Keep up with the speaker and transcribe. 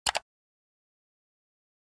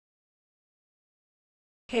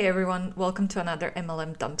Hey everyone, welcome to another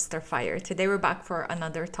MLM dumpster fire. Today we're back for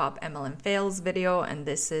another top MLM fails video, and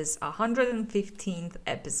this is 115th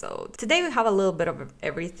episode. Today we have a little bit of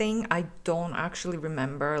everything. I don't actually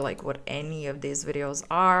remember like what any of these videos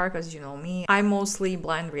are because you know me, I mostly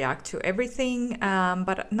blind react to everything.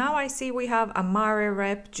 But now I see we have Amare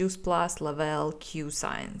rep, Juice Plus, le-vel, Q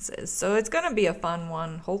Sciences. So it's gonna be a fun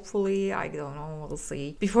one. Hopefully, I don't know, we'll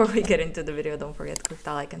see. Before we get into the video, don't forget to click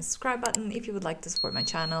that like and subscribe button if you would like to support my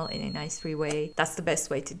channel in a nice free way. That's the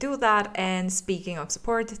best way to do that. And speaking of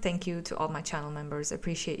support, thank you to all my channel members.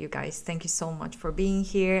 Appreciate you guys. Thank you so much for being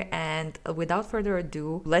here. And without further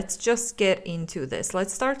ado, let's just get into this.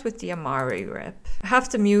 Let's start with the Amare rep. I have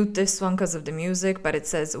to mute this one because of the music, but it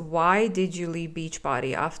says, why did you leave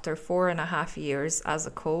Beachbody after 4.5 years as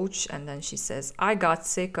a coach? And then she says, I got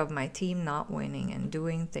sick of my team not winning and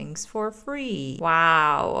doing things for free.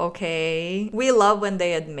 Wow, okay. We love when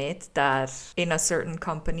they admit that in a certain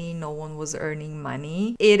company no one was earning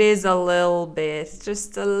money. It is a little bit,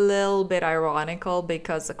 just a little bit ironical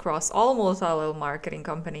because across all multi-level marketing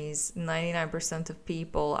companies, 99% of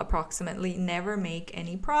people approximately never make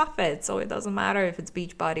any profit. So it doesn't matter if it's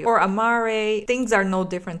Beachbody or Amare. Things are no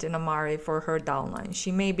different in Amare for her downline.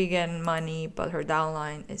 She may be getting money, but her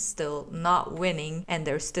downline is still not winning and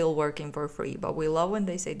they're still working for free. But we love when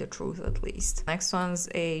they say the truth at least. Next one's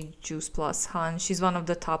a Juice Plus hun. She's one of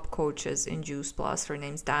the top coaches in Juice Plus. Her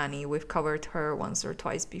name's Danny. We've covered her once or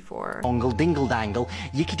twice before. Ongle dingle dangle,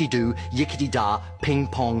 yickety doo, yickety da, ping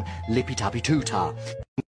pong, lippy tappy too-ta.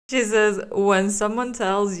 She says, when someone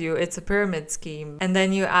tells you it's a pyramid scheme and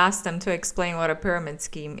then you ask them to explain what a pyramid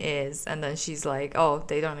scheme is, and then she's like, oh,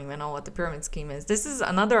 they don't even know what the pyramid scheme is. This is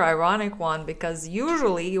another ironic one because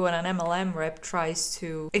usually when an MLM rep tries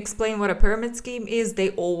to explain what a pyramid scheme is, they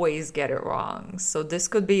always get it wrong. So this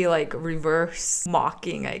could be like reverse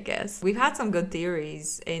mocking, I guess. We've had some good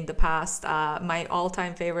theories in the past. My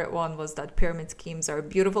all-time favorite one was that pyramid schemes are a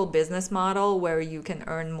beautiful business model where you can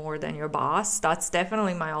earn more than your boss. That's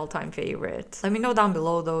definitely my all-time favorite. Let me know down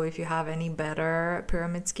below though if you have any better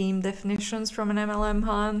pyramid scheme definitions from an MLM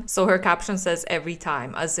hun. So her caption says every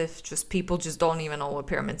time, as if just people just don't even know what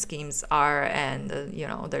pyramid schemes are, and you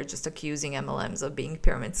know, they're just accusing MLMs of being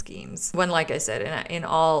pyramid schemes. When, like I said, in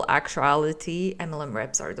all actuality, MLM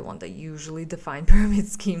reps are the one that usually define pyramid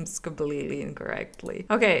schemes completely incorrectly.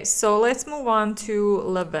 Okay, so let's move on to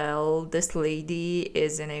le-vel. This lady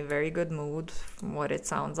is in a very good mood from what it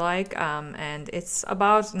sounds like, and it's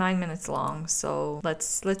about 9 minutes long, so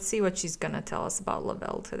let's see what she's gonna tell us about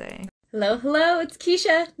le-vel today. Hello, it's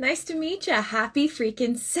Keisha. Nice to meet ya. Happy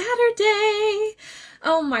freaking Saturday.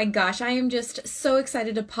 Oh my gosh, I am just so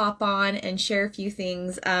excited to pop on and share a few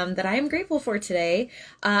things that I am grateful for today.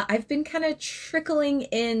 I've been kind of trickling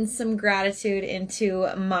in some gratitude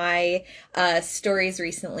into my stories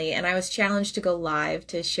recently, and I was challenged to go live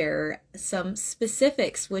to share some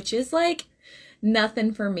specifics, which is like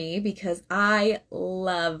nothing for me because I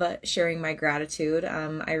love sharing my gratitude.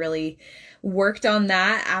 I really worked on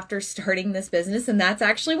that after starting this business, and that's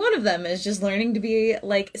actually one of them, is just learning to be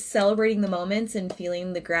like celebrating the moments and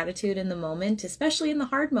feeling the gratitude in the moment, especially in the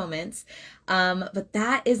hard moments. But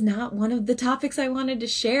that is not one of the topics I wanted to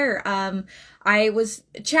share. I was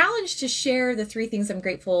challenged to share the 3 things I'm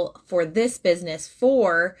grateful for this business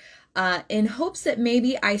for, in hopes that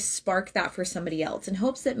maybe I spark that for somebody else, in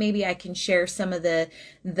hopes that maybe I can share some of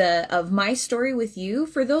of my story with you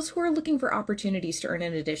for those who are looking for opportunities to earn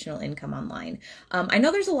an additional income online. I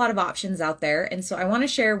know there's a lot of options out there, and so I want to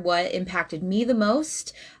share what impacted me the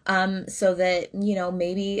most, so that, you know,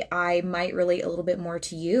 maybe I might relate a little bit more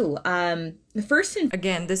to you. The first thing,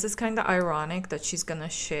 again, this is kind of ironic that she's gonna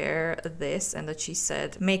share this and that she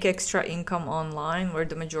said make extra income online, where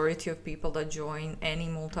the majority of people that join any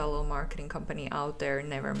multi-level marketing company out there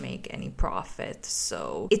never make any profit.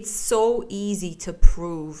 So it's so easy to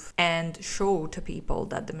prove and show to people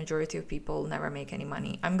that the majority of people never make any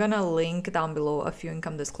money. I'm gonna link down below a few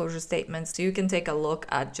income disclosure statements so you can take a look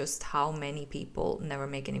at just how many people never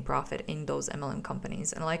make any profit in those MLM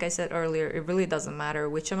companies. And like I said earlier, it really doesn't matter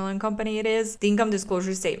which MLM company it is. The income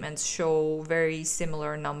disclosure statements show very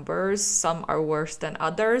similar numbers. Some are worse than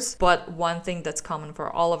others, but one thing that's common for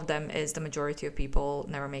all of them is the majority of people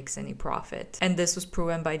never makes any profit. And this was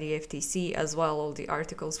proven by the FTC as well. All the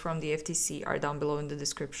articles from the FTC are down below in the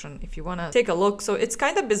description if you want to take a look. So it's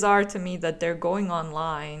kind of bizarre to me that they're going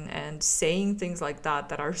online and saying things like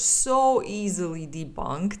that are so easily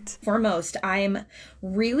debunked. Foremost, I'm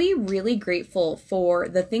really grateful for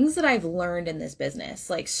the things that I've learned in this business.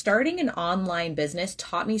 Like, starting an online business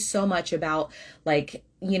taught me so much about like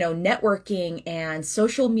you know, networking and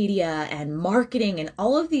social media and marketing and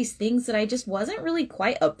all of these things that I just wasn't really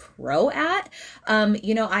quite a pro at.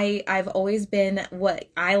 You know, I've always been what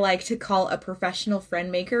I like to call a professional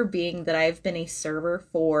friend maker, being that I've been a server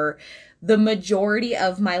for the majority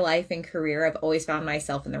of my life and career. I've always found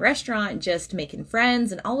myself in the restaurant, just making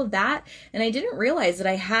friends and all of that. And I didn't realize that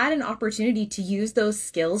I had an opportunity to use those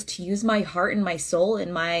skills, to use my heart and my soul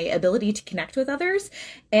and my ability to connect with others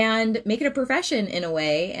and make it a profession in a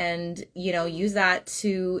way. And, you know, use that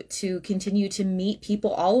to continue to meet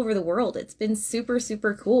people all over the world. It's been super,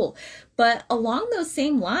 super cool. But along those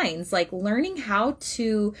same lines, like learning how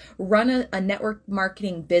to run a network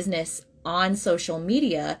marketing business on social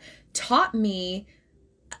media taught me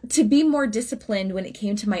to be more disciplined when it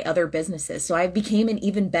came to my other businesses. So I became an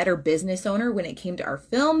even better business owner when it came to our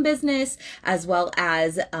film business, as well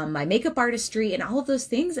as my makeup artistry and all of those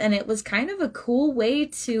things. And it was kind of a cool way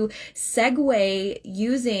to segue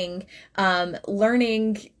using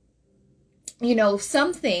learning, you know,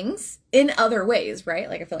 some things in other ways, right?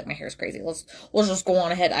 Like I feel like my hair is crazy. Let's just go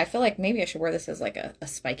on ahead. I feel like maybe I should wear this as like a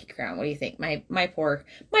spiky crown. What do you think? My poor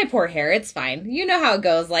hair. It's fine. You know how it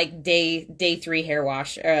goes. Like day 3 hair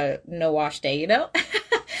wash, no wash day. You know.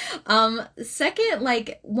 Second,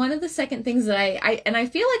 like one of the second things that I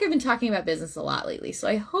feel like I've been talking about business a lot lately. So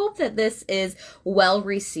I hope that this is well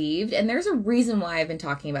received. And there's a reason why I've been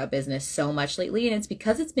talking about business so much lately, and it's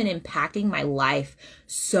because it's been impacting my life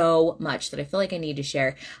so much that I feel like I need to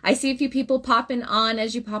share. I see a few people popping on.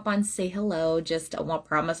 As you pop on, say hello. Just I won't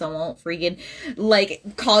promise I won't freaking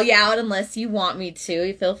like call you out unless you want me to.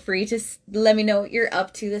 You feel free to let me know what you're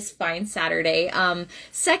up to this fine Saturday.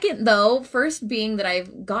 Second though, first being that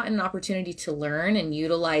I've gotten an opportunity to learn and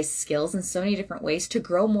utilize skills in so many different ways to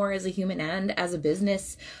grow more as a human and as a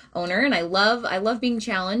business owner. And I love being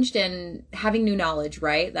challenged and having new knowledge,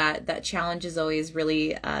 right? That challenge is always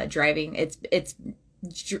really driving.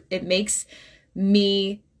 It makes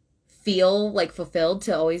me feel like fulfilled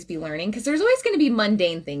to always be learning, because there's always going to be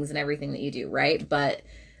mundane things in everything that you do, right? But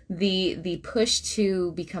the push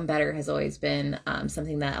to become better has always been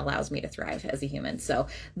something that allows me to thrive as a human. So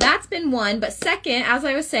that's been one. But second, as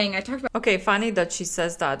I was saying, I talked about... Okay, funny that she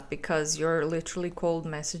says that, because you're literally cold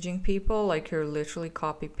messaging people. Like you're literally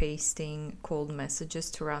copy pasting cold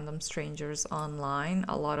messages to random strangers online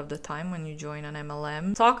a lot of the time when you join an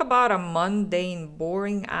MLM. Talk about a mundane,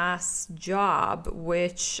 boring ass job,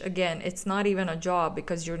 which again, it's not even a job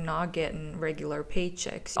because you're not getting regular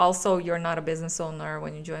paychecks. Also, you're not a business owner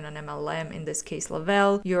when you join an MLM, in this case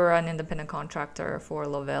le-vel. You're an independent contractor for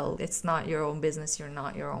le-vel. It's not your own business. You're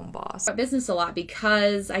not your own boss. Business a lot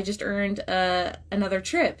because I just earned another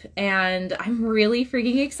trip and I'm really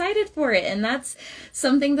freaking excited for it. And that's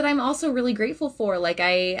something that I'm also really grateful for. Like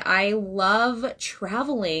I love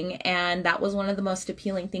traveling, and that was one of the most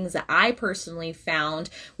appealing things that I personally found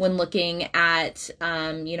when looking at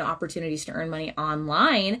you know, opportunities to earn money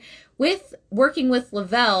online. With working with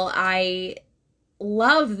le-vel, I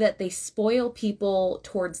love that they spoil people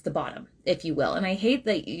towards the bottom, if you will. And I hate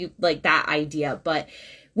that you like that idea, but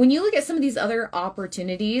when you look at some of these other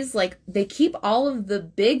opportunities, like they keep all of the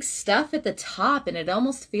big stuff at the top, and it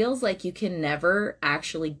almost feels like you can never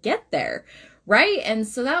actually get there, right? And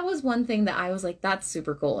so that was one thing that I was like, that's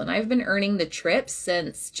super cool. And I've been earning the trips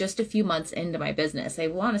since just a few months into my business. I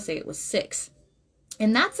want to say it was 6.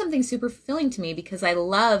 And that's something super fulfilling to me because I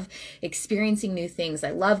love experiencing new things. I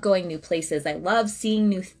love going new places. I love seeing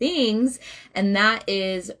new things. And that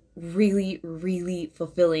is really, really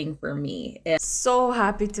fulfilling for me. So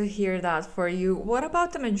happy to hear that for you. What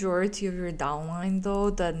about the majority of your downline though,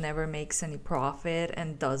 that never makes any profit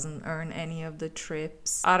and doesn't earn any of the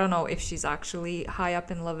trips? I don't know if she's actually high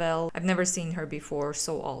up in le-vel. I've never seen her before,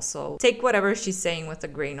 so also take whatever she's saying with a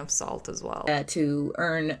grain of salt as well. To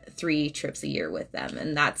earn 3 trips a year with them,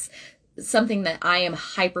 and that's something that I am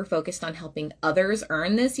hyper focused on helping others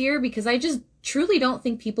earn this year, because I just truly don't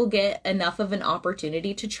think people get enough of an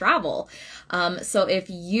opportunity to travel. So if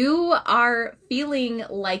you are feeling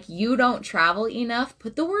like you don't travel enough,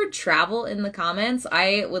 put the word travel in the comments.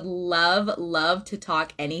 I would love to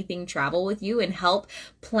talk anything travel with you and help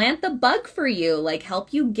plant the bug for you, like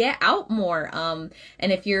help you get out more.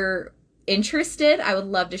 And if you're interested, I would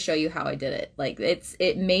love to show you how I did it. Like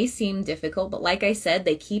it may seem difficult, but like I said,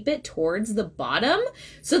 they keep it towards the bottom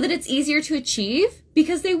so that it's easier to achieve,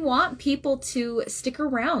 because they want people to stick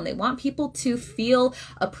around. They want people to feel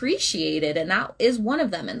appreciated, and that is one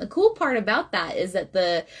of them. And the cool part about that is that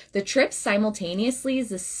the trips simultaneously is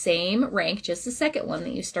the same rank, just the second one,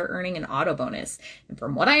 that you start earning an auto bonus. And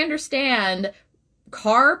from what I understand,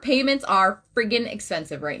 car payments are friggin'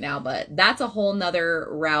 expensive right now, but that's a whole nother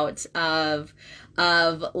route of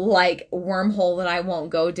of like wormhole that I won't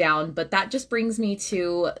go down. But that just brings me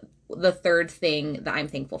to the third thing that I'm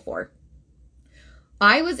thankful for.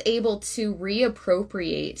 I was able to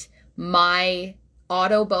reappropriate my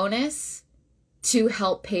auto bonus to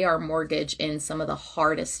help pay our mortgage in some of the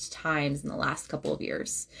hardest times in the last couple of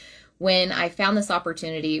years. When I found this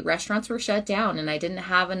opportunity, restaurants were shut down and I didn't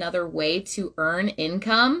have another way to earn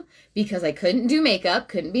income because I couldn't do makeup,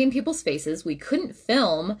 couldn't be in people's faces, we couldn't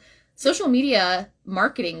film. Social media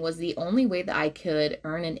marketing was the only way that I could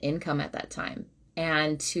earn an income at that time.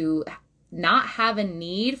 And to not have a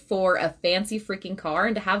need for a fancy freaking car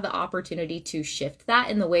and to have the opportunity to shift that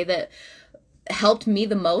in the way that helped me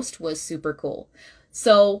the most was super cool.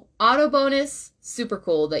 So auto bonus, super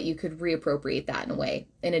cool that you could reappropriate that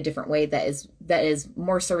in a different way that is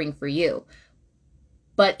more serving for you.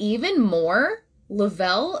 But even more,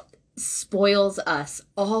 le-vel spoils us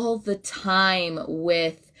all the time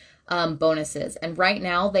with bonuses. And right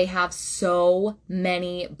now they have so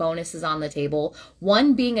many bonuses on the table.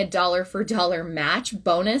 One being a dollar for dollar match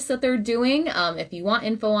bonus that they're doing. If you want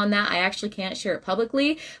info on that, I actually can't share it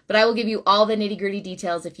publicly, but I will give you all the nitty gritty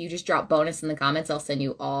details. If you just drop bonus in the comments, I'll send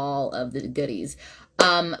you all of the goodies.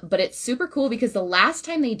 But it's super cool because the last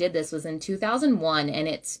time they did this was in 2001 and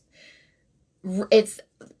it's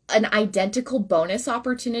an identical bonus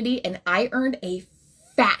opportunity. And I earned a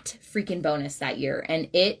fat freaking bonus that year and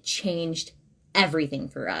it changed everything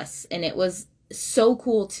for us. And it was so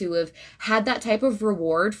cool to have had that type of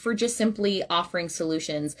reward for just simply offering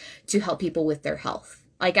solutions to help people with their health.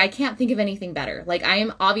 Like, I can't think of anything better. Like, I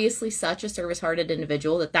am obviously such a service-hearted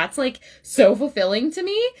individual that's like so fulfilling to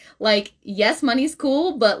me. Like, yes, money's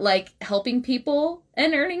cool, but like helping people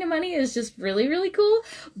and earning money is just really, really cool.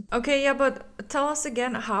 Okay, yeah, but tell us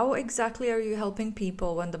again, how exactly are you helping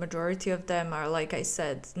people when the majority of them are, like I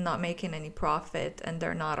said, not making any profit and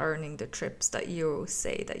they're not earning the trips that you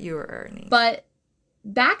say that you're earning? But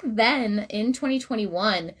back then in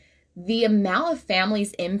 2021, the amount of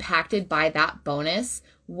families impacted by that bonus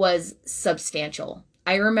was substantial.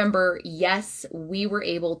 I remember, yes, we were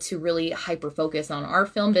able to really hyper-focus on our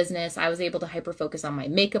film business. I was able to hyper-focus on my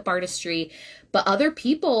makeup artistry, but other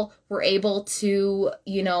people were able to,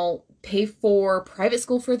 pay for private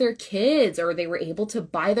school for their kids, or they were able to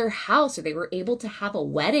buy their house, or they were able to have a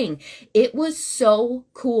wedding. It was so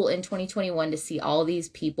cool in 2021 to see all these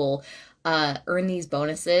people earn these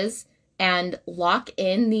bonuses and lock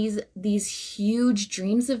in these huge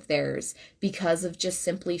dreams of theirs because of just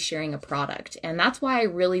simply sharing a product. And that's why I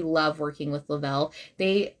really love working with le-vel.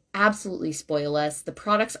 They absolutely spoil us. The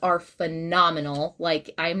products are phenomenal.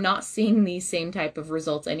 Like, I'm not seeing these same type of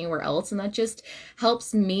results anywhere else. And that just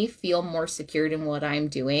helps me feel more secured in what I'm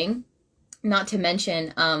doing. Not to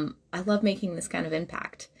mention, I love making this kind of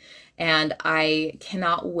impact. And I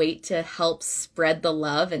cannot wait to help spread the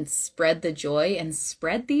love and spread the joy and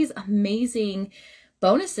spread these amazing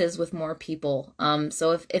bonuses with more people.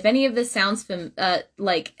 So if any of this sounds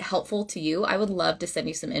like helpful to you, I would love to send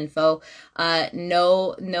you some info.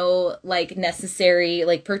 No like necessary,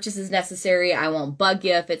 like purchases necessary. I won't bug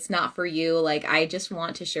you if it's not for you. Like, I just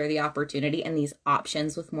want to share the opportunity and these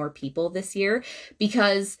options with more people this year,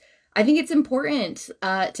 because I think it's important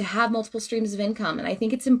to have multiple streams of income. And I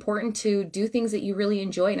think it's important to do things that you really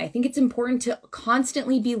enjoy. And I think it's important to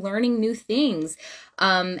constantly be learning new things.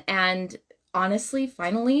 And honestly,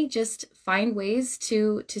 finally, just find ways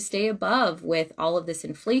to stay above with all of this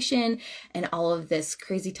inflation and all of this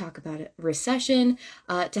crazy talk about recession.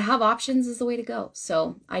 To have options is the way to go.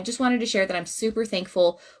 So I just wanted to share that I'm super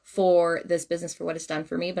thankful for this business, for what it's done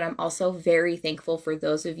for me, but I'm also very thankful for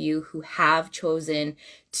those of you who have chosen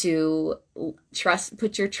to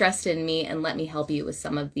put your trust in me and let me help you with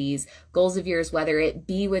some of these goals of yours, whether it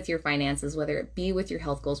be with your finances, whether it be with your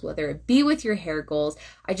health goals, whether it be with your hair goals.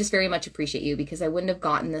 I just very much appreciate you, because I wouldn't have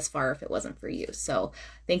gotten this far if it wasn't for you. So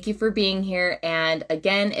thank you for being here. And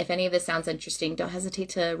again, if any of this sounds interesting, don't hesitate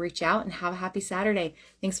to reach out, and have a happy Saturday.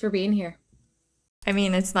 Thanks for being here. I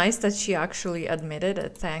mean, it's nice that she actually admitted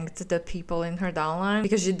it, thanked the people in her downline,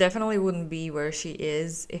 because she definitely wouldn't be where she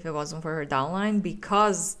is if it wasn't for her downline,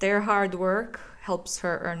 because their hard work helps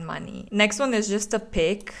her earn money. Next one is just a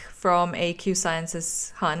pic from AQ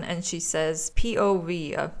Sciences Hun, and she says,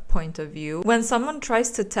 POV, a point of view. When someone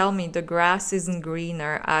tries to tell me the grass isn't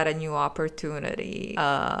greener at a new opportunity.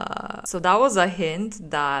 So that was a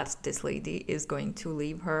hint that this lady is going to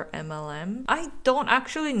leave her MLM. I don't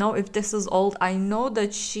actually know if this is old. I know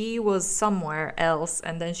that she was somewhere else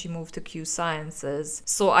and then she moved to Q Sciences.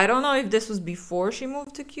 So I don't know if this was before she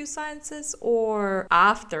moved to Q Sciences or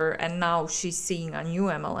after, and now she's seeing seeing a new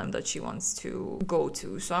MLM that she wants to go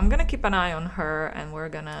to. So I'm gonna keep an eye on her, and we're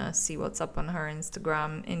gonna see what's up on her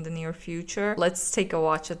Instagram in the near future. Let's take a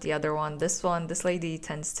watch at the other one. This lady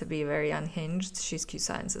tends to be very unhinged. She's Q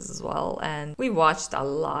Sciences as well, and we watched a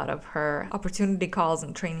lot of her opportunity calls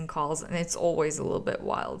and training calls, and it's always a little bit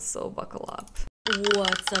wild, so buckle up.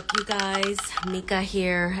 What's up, you guys? Mika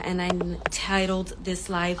here, and I titled this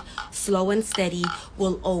live Slow and Steady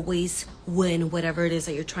Will Always Win Whatever it is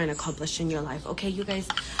that you're trying to accomplish in your life. Okay, you guys,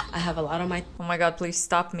 I have a lot on my... Oh my god, please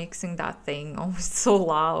stop mixing that thing. Oh, it's so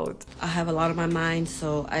loud. I have a lot on my mind,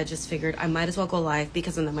 so I just figured I might as well go live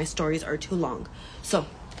because then my stories are too long. So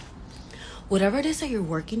whatever it is that you're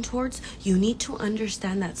working towards, you need to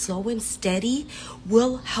understand that slow and steady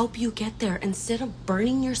will help you get there instead of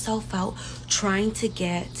burning yourself out trying to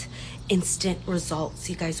get instant results.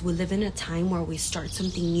 You guys, we live in a time where we start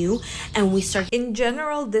something new and we start... In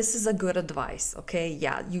general, this is a good advice, okay?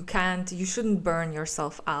 Yeah, you shouldn't burn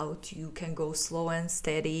yourself out. You can go slow and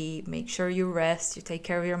steady, make sure you rest, you take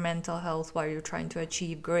care of your mental health while you're trying to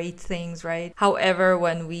achieve great things, right? However,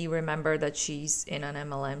 when we remember that she's in an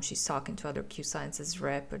MLM, she's talking to other Q Sciences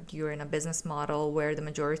rep, but you're in a business model where the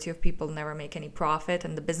majority of people never make any profit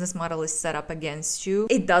and the business model is set up against you.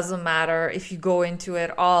 It doesn't matter if you go into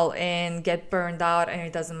it all in, get burned out, and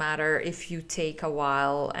it doesn't matter if you take a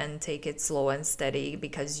while and take it slow and steady,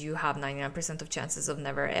 because you have 99% of chances of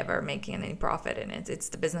never ever making any profit in it. It's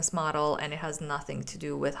the business model, and it has nothing to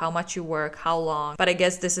do with how much you work, how long. But I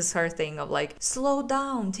guess this is her thing of like, slow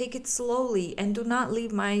down, take it slowly, and do not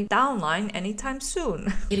leave my downline anytime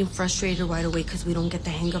soon. Getting frustrated right away because we don't get the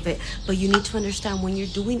hang of it. But you need to understand, when you're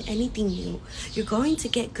doing anything new, you're going to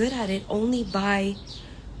get good at it only by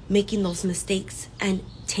making those mistakes and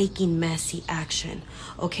taking messy action.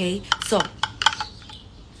 Okay, so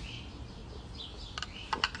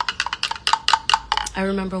I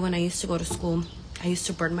remember when I used to go to school, I used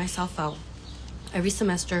to burn myself out every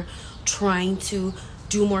semester trying to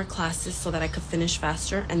do more classes so that I could finish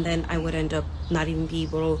faster, and then I would end up not even be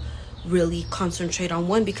able to really concentrate on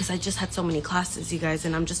one because I just had so many classes, you guys.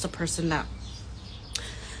 And I'm just a person that,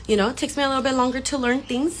 you know, it takes me a little bit longer to learn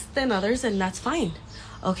things than others, and that's fine.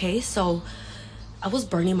 Okay, so I was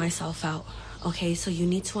burning myself out. Okay, so you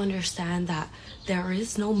need to understand that there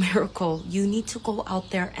is no miracle. You need to go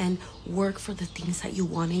out there and work for the things that you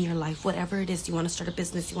want in your life. Whatever it is, you want to start a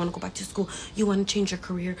business, you want to go back to school, you want to change your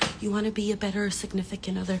career, you want to be a better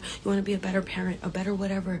significant other, you want to be a better parent, a better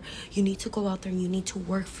whatever. You need to go out there and you need to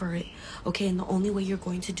work for it. Okay, and the only way you're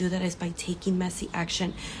going to do that is by taking messy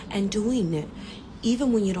action and doing it,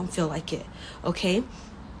 even when you don't feel like it. Okay?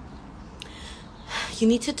 You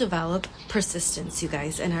need to develop persistence, you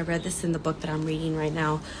guys. And I read this in the book that I'm reading right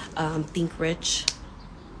now, Think Rich.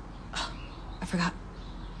 I forgot.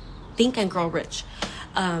 Think and Grow Rich.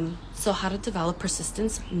 So how to develop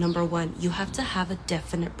persistence? Number one, you have to have a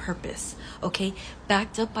definite purpose, okay?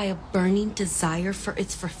 Backed up by a burning desire for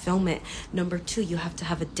its fulfillment. Number two, you have to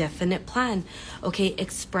have a definite plan, okay?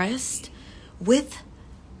 Expressed with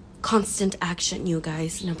constant action, you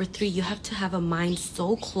guys. Number three, you have to have a mind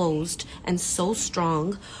so closed and so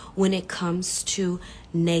strong when it comes to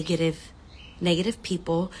negative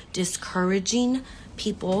people, discouraging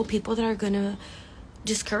people that are gonna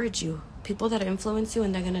discourage you, people that influence you,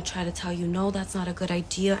 and they're gonna try to tell you, no, that's not a good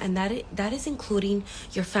idea. And that is including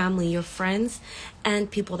your family, your friends,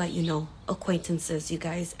 and people that you know, acquaintances, you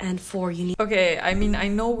guys. And four, you need... Okay, I mean, I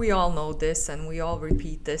know we all know this and we all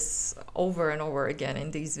repeat this over and over again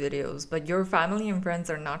in these videos, but your family and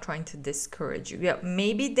friends are not trying to discourage you. Yeah,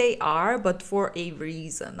 maybe they are, but for a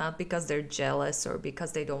reason, not because they're jealous or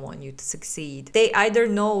because they don't want you to succeed. They either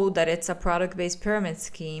know that it's a product-based pyramid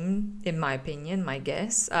scheme, in my opinion, my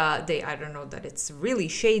guess. They either know that it's really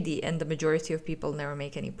shady and the majority of people never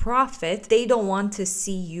make any profit. They don't want to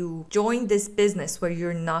see you join this business where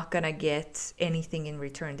you're not gonna get anything in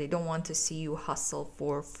return. They don't want to see you hustle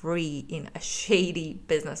for free in a shady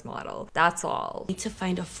business model. That's all. You need to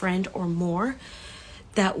find a friend or more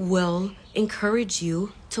that will encourage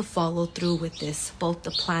you to follow through with this, both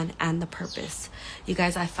the plan and the purpose. You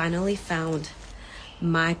guys, I finally found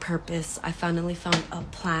my purpose. I finally found a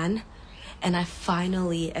plan, and I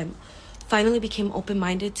finally became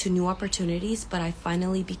open-minded to new opportunities, but I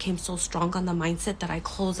finally became so strong on the mindset that I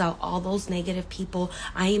close out all those negative people.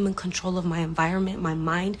 I am in control of my environment, my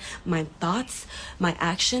mind, my thoughts, my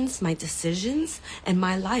actions, my decisions, and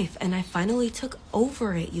my life. And I finally took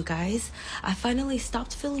over it, you guys. I finally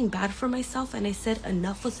stopped feeling bad for myself, and I said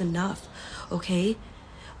enough was enough, okay?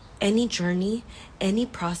 Any journey, any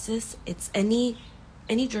process, it's any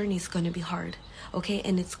any journey is going to be hard, okay?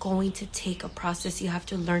 And it's going to take a process. You have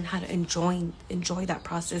to learn how to enjoy that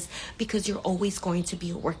process, because you're always going to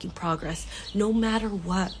be a work in progress, no matter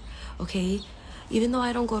what, okay? Even though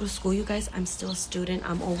I don't go to school, you guys, I'm still a student.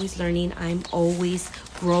 I'm always learning. I'm always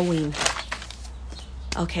growing,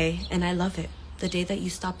 okay? And I love it. The day that you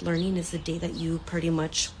stop learning is the day that you pretty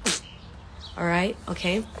much, all right,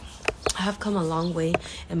 okay? I have come a long way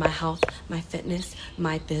in my health, my fitness,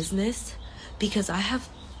 my business, because I have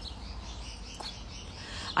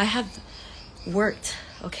worked,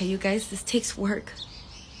 okay, you guys, this takes work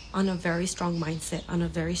on a very strong mindset, on a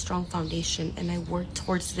very strong foundation, and I work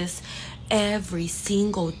towards this every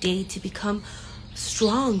single day to become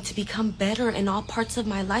strong, to become better in all parts of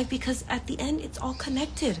my life, because at the end it's all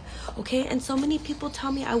connected, okay? And so many people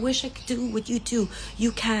tell me, I wish I could do what you do.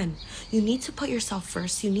 You can. You need to put yourself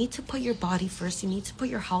first. You need to put your body first. You need to put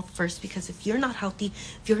your health first, because if you're not healthy,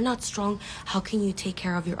 if you're not strong, how can you take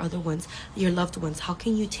care of your other ones, your loved ones? How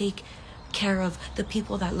can you take care of the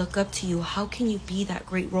people that look up to you? How can you be that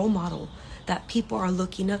great role model that people are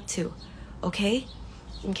looking up to? Okay,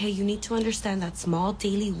 you need to understand that small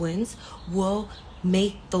daily wins will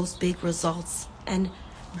make those big results and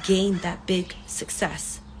gain that big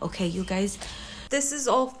success. Okay, you guys, this is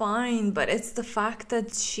all fine, but it's the fact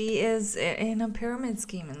that she is in a pyramid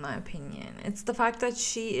scheme, in my opinion. It's the fact that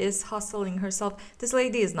she is hustling herself. This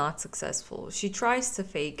lady is not successful. She tries to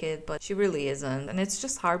fake it, but she really isn't. And it's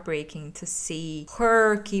just heartbreaking to see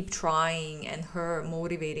her keep trying and her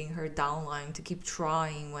motivating her downline to keep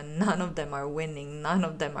trying when none of them are winning. None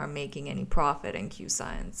of them are making any profit in Q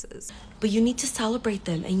Sciences. But you need to celebrate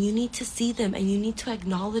them, and you need to see them, and you need to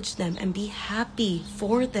acknowledge them and be happy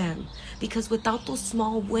for them, because without those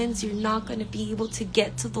small wins, you're not going to be able to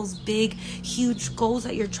get to those big, huge goals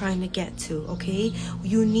that you're trying to get to, okay?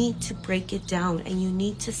 You need to break it down, and you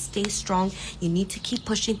need to stay strong. You need to keep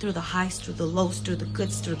pushing through the highs, through the lows, through the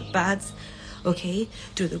goods, through the bads, okay?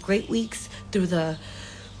 Through the great weeks, through the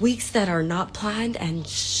weeks that are not planned and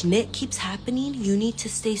shit keeps happening. You need to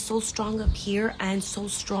stay so strong up here and so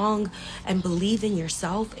strong and believe in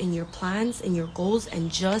yourself, in your plans, in your goals,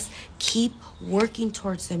 and just keep working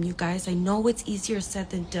towards them, you guys. I know it's easier said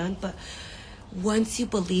than done, but once you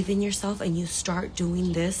believe in yourself and you start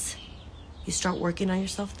doing this, you start working on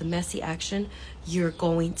yourself, the messy action, you're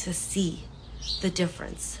going to see the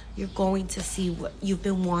difference. You're going to see what you've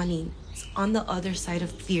been wanting. It's on the other side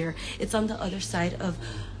of fear. It's on the other side of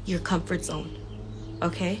your comfort zone,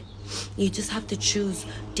 okay? You just have to choose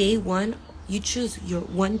day one. You choose your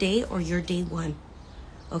one day or your day one,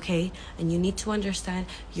 okay? And you need to understand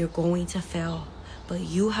you're going to fail, but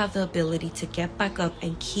you have the ability to get back up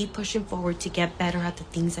and keep pushing forward to get better at the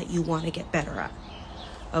things that you want to get better at,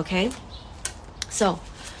 okay? So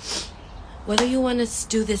whether you want to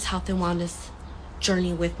do this health and wellness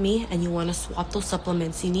journey with me and you want to swap those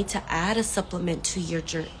supplements, you need to add a supplement to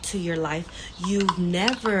your life. You've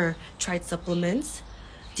never tried supplements,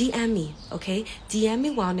 DM me, okay? DM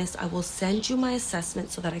me wellness. I will send you my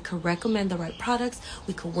assessment so that I can recommend the right products.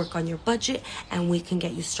 We can work on your budget and we can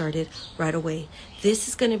get you started right away. This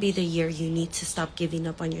is going to be the year you need to stop giving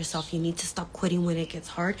up on yourself. You need to stop quitting when it gets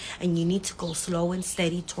hard, and you need to go slow and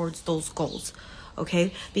steady towards those goals.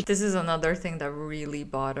 Okay, this is another thing that really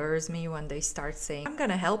bothers me when they start saying, I'm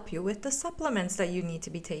gonna help you with the supplements that you need to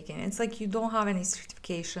be taking. It's like you don't have any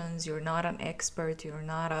certifications, you're not an expert, you're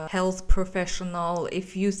not a health professional.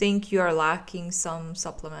 If you think you are lacking some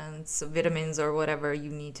supplements, vitamins or whatever,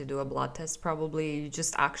 you need to do a blood test. Probably you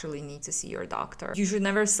just actually need to see your doctor. You should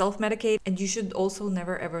never self-medicate, and you should also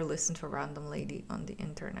never ever listen to a random lady on the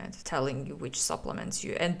internet telling you which supplements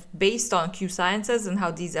you, and based on Q Sciences and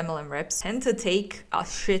how these MLM reps tend to take a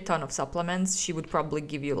shit ton of supplements, she would probably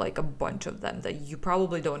give you like a bunch of them that you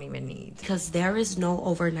probably don't even need. Because there is no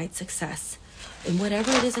overnight success in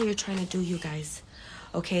whatever it is that you're trying to do, you guys,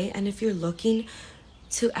 okay? And if you're looking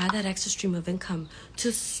to add that extra stream of income,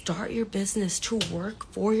 to start your business, to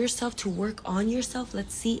work for yourself, to work on yourself,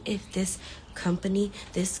 let's see if this company,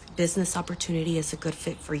 this business opportunity is a good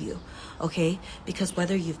fit for you, okay? Because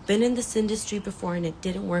whether you've been in this industry before and it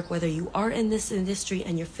didn't work, whether you are in this industry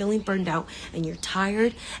and you're feeling burned out and you're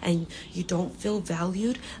tired and you don't feel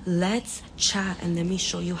valued, let's chat and let me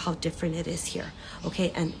show you how different it is here,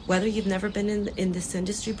 okay? And whether you've never been in this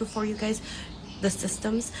industry before, you guys, the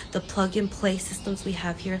systems, the plug-and-play systems we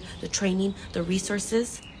have here, the training, the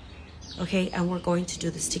resources, okay, and we're going to do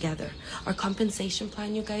this together. Our compensation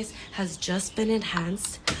plan, you guys, has just been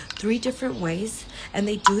enhanced 3 different ways, and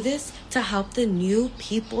they do this to help the new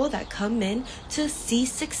people that come in to see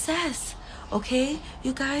success, okay,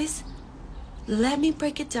 you guys? let me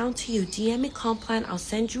break it down to you. DM me comp plan. I'll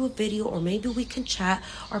send you a video, or maybe we can chat.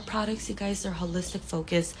 Our products, you guys, they're holistic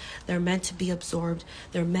focus. They're meant to be absorbed.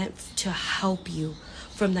 They're meant to help you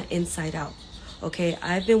from the inside out. Okay,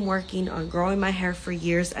 I've been working on growing my hair for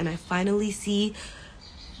years, and I finally see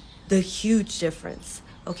the huge difference.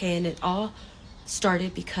 Okay, and it all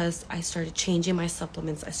started because I started changing my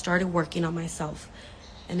supplements. I started working on myself.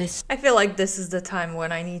 And I feel like this is the time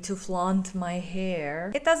when I need to flaunt my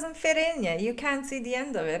hair. It doesn't fit in yet. You can't see the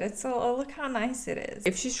end of it. It's so, oh, look how nice it is.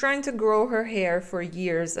 If she's trying to grow her hair for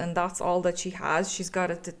years and that's all that she has, she's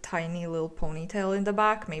got a tiny little ponytail in the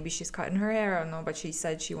back. Maybe she's cutting her hair, I don't know, but she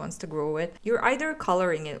said she wants to grow it. You're either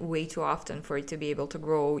coloring it way too often for it to be able to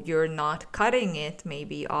grow, you're not cutting it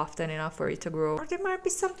maybe often enough for it to grow, or there might be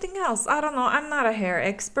something else. I don't know. I'm not a hair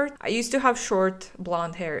expert. I used to have short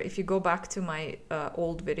blonde hair. If you go back to my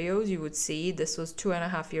old videos, you would see this was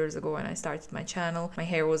 2.5 years ago when I started my channel. My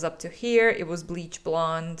hair was up to here. It was bleach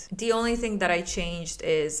blonde. The only thing that I changed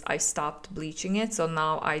is I stopped bleaching it, so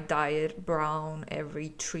now I dye it brown every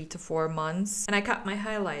 3 to 4 months, and I cut my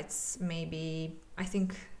highlights maybe, I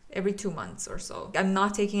think, every 2 months or so. I'm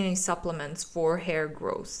not taking any supplements for hair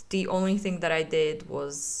growth. The only thing that I did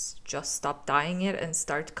was just stop dyeing it and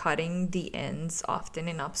start cutting the ends often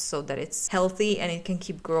enough so that it's healthy and it can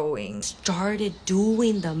keep growing. Started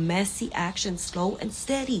doing the messy action slow and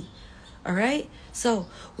steady. All right, so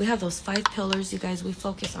we have those 5 pillars, you guys. We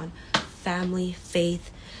focus on family,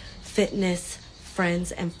 faith, fitness,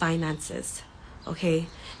 friends, and finances. Okay,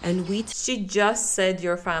 and she just said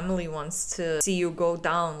your family wants to see you go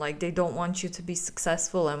down, like they don't want you to be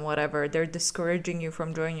successful and whatever. They're discouraging you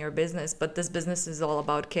from joining your business, but this business is all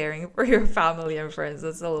about caring for your family and friends.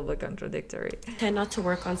 That's a little bit contradictory. Tend not to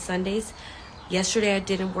work on Sundays. Yesterday I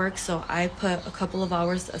didn't work, so I put a couple of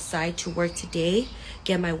hours aside to work today,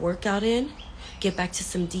 get my workout in, get back to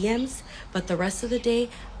some DMs, but the rest of the day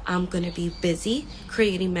I'm gonna be busy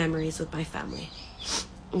creating memories with my family.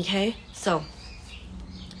 Okay, so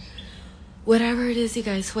whatever it is, you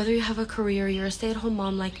guys, whether you have a career, you're a stay-at-home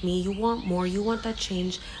mom like me, you want more, you want that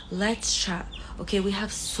change, let's chat. Okay, we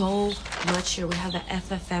have so much here. We have the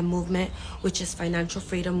FFM movement, which is financial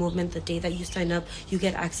freedom movement. The day that you sign up, you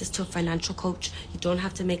get access to a financial coach. You don't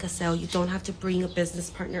have to make a sale. You don't have to bring a business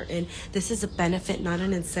partner in. This is a benefit, not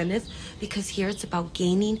an incentive, because here it's about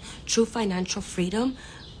gaining true financial freedom,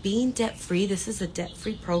 being debt-free. This is a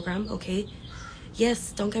debt-free program, okay?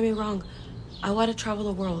 Yes, don't get me wrong. I want to travel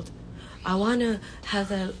the world. I want to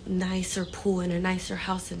have a nicer pool and a nicer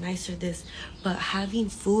house and nicer this, but having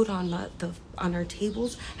food on our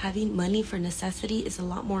tables, having money for necessity is a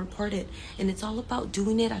lot more important, and it's all about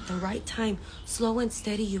doing it at the right time, slow and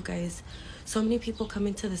steady, you guys. So many people come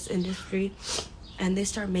into this industry and they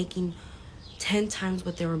start making 10 times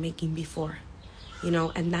what they were making before, you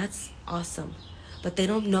know, and that's awesome. But they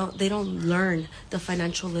don't learn the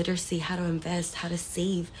financial literacy, how to invest, how to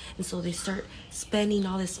save. And so they start spending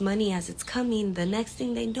all this money as it's coming. The next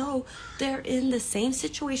thing they know, they're in the same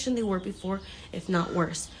situation they were before, if not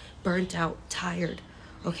worse. Burnt out, tired,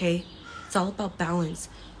 okay? It's all about balance,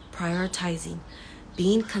 prioritizing,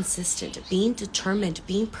 being consistent, being determined,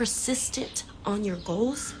 being persistent on your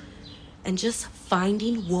goals, and just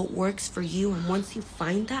finding what works for you. And once you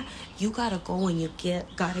find that, you gotta go and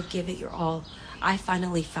gotta give it your all. I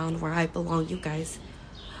finally found where I belong, you guys.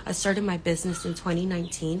 I started my business in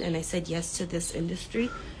 2019, and I said yes to this industry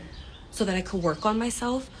so that I could work on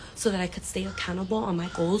myself, so that I could stay accountable on my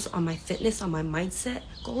goals, on my fitness, on my mindset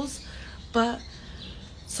goals, but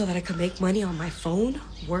so that I could make money on my phone,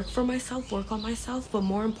 work for myself, work on myself. But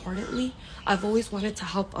more importantly, I've always wanted to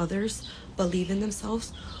help others believe in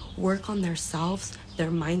themselves, work on themselves, their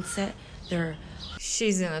mindset,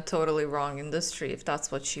 She's in a totally wrong industry if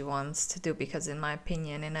that's what she wants to do, because in my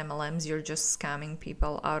opinion, in MLMs, you're just scamming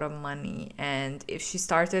people out of money. And if she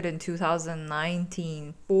started in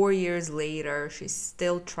 2019, 4 years later, she's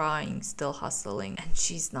still trying, still hustling, and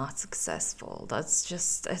she's not successful. That's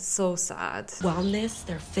just, it's so sad. Wellness,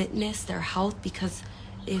 their fitness, their health, because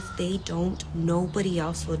if they don't, nobody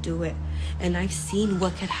else will do it. And I've seen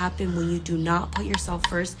what could happen when you do not put yourself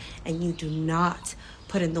first and you do not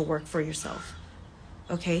put in the work for yourself.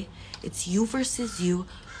 Okay? It's you versus you.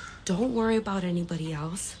 Don't worry about anybody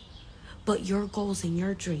else, but your goals and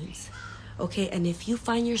your dreams. Okay? And if you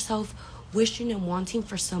find yourself wishing and wanting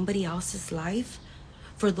for somebody else's life,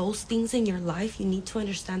 for those things in your life, you need to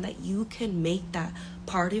understand that you can make that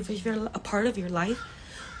a part of your life,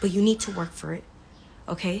 but you need to work for it.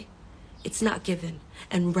 Okay? It's not given.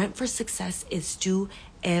 And rent for success is due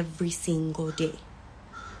every single day.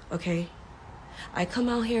 Okay? I come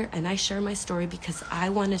out here and I share my story because I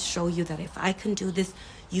want to show you that if I can do this,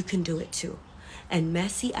 you can do it too. And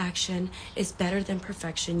messy action is better than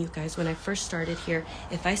perfection, you guys. When I first started here,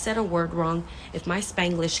 if I said a word wrong, if my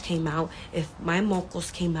Spanglish came out, if my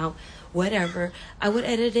mocos came out, whatever, I would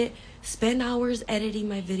edit it, spend hours editing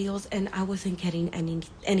my videos, and I wasn't getting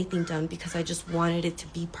anything done because I just wanted it to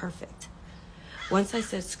be perfect. Once I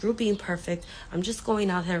said, screw being perfect, I'm just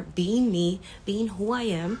going out there being me, being who I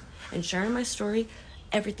am, and sharing my story,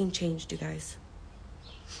 everything changed, you guys.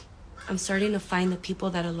 I'm starting to find the people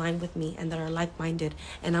that align with me and that are like-minded,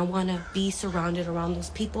 and I want to be surrounded around those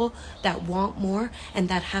people that want more and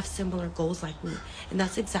that have similar goals like me. And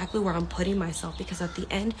that's exactly where I'm putting myself, because at the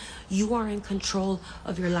end, you are in control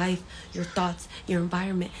of your life, your thoughts, your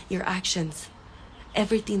environment, your actions,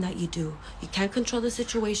 everything that you do. You can't control the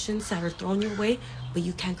situations that are thrown your way, but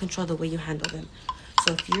you can control the way you handle them.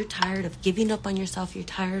 So if you're tired of giving up on yourself, you're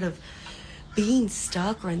tired of being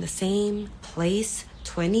stuck or in the same place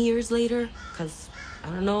 20 years later, because I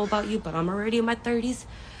don't know about you, but I'm already in my 30s,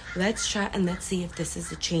 let's chat and let's see if this is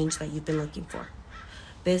the change that you've been looking for.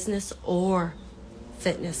 Business or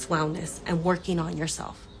fitness, wellness, and working on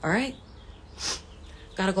yourself. All right?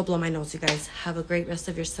 Gotta go blow my nose, you guys. Have a great rest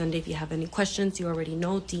of your Sunday. If you have any questions, you already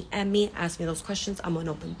know, DM me, ask me those questions. I'm an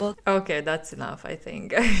open book. Okay, that's enough, I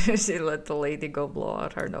think. She let the lady go blow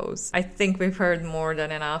out her nose. I think we've heard more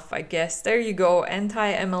than enough, I guess. There you go.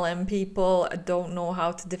 Anti-MLM people don't know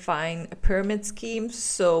how to define a pyramid scheme,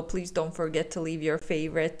 so please don't forget to leave your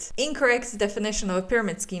favorite incorrect definition of a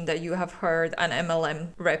pyramid scheme that you have heard an MLM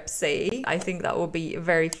rep say. I think that would be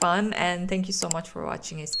very fun, and thank you so much for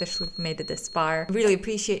watching, especially if you made it this far. Really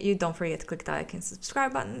appreciate you. Don't forget to click that like and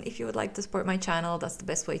subscribe button if you would like to support my channel. That's the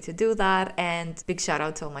best way to do that. And big shout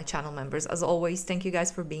out to all my channel members. As always, thank you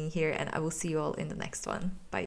guys for being here, and I will see you all in the next one. Bye.